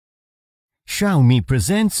Xiaomi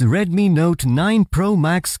presents Redmi Note 9 Pro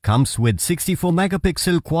Max. Comes with 64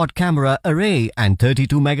 megapixel quad camera array and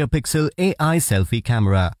 32 megapixel AI selfie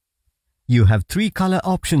camera. You have three color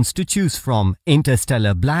options to choose from: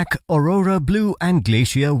 Interstellar Black, Aurora Blue and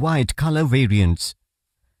Glacier White color variants.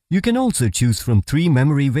 You can also choose from three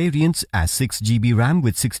memory variants as 6GB RAM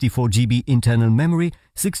with 64GB internal memory,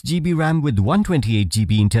 6GB RAM with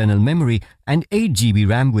 128GB internal memory and 8GB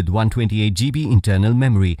RAM with 128GB internal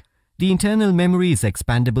memory. The internal memory is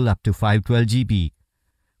expandable up to 512GB.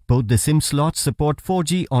 Both the SIM slots support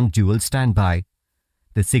 4G on dual standby.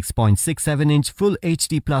 The 6.67-inch Full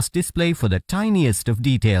HD Plus display for the tiniest of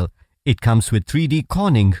detail. It comes with 3D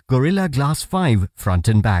Corning Gorilla Glass 5 front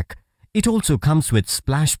and back. It also comes with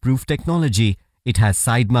splash-proof technology. It has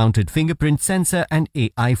side-mounted fingerprint sensor and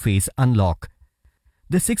AI face unlock.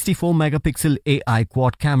 The 64 megapixel AI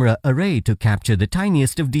quad camera array to capture the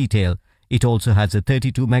tiniest of detail. It also has a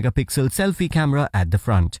 32 megapixel selfie camera at the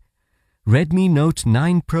front. Redmi Note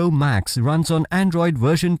 9 Pro Max runs on Android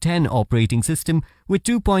version 10 operating system with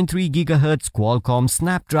 2.3 GHz Qualcomm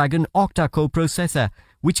Snapdragon octa-core processor,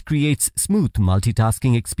 which creates smooth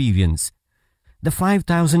multitasking experience. The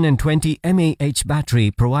 5020 mAh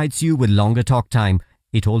battery provides you with longer talk time.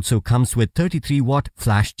 It also comes with 33-watt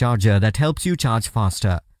flash charger that helps you charge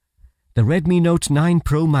faster. The Redmi Note 9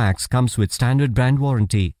 Pro Max comes with standard brand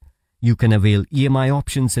warranty. You can avail EMI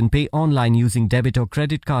options and pay online using debit or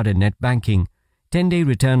credit card and net banking. 10-day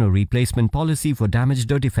return or replacement policy for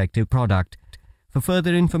damaged or defective product. For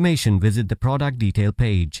further information, visit the product detail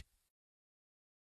page.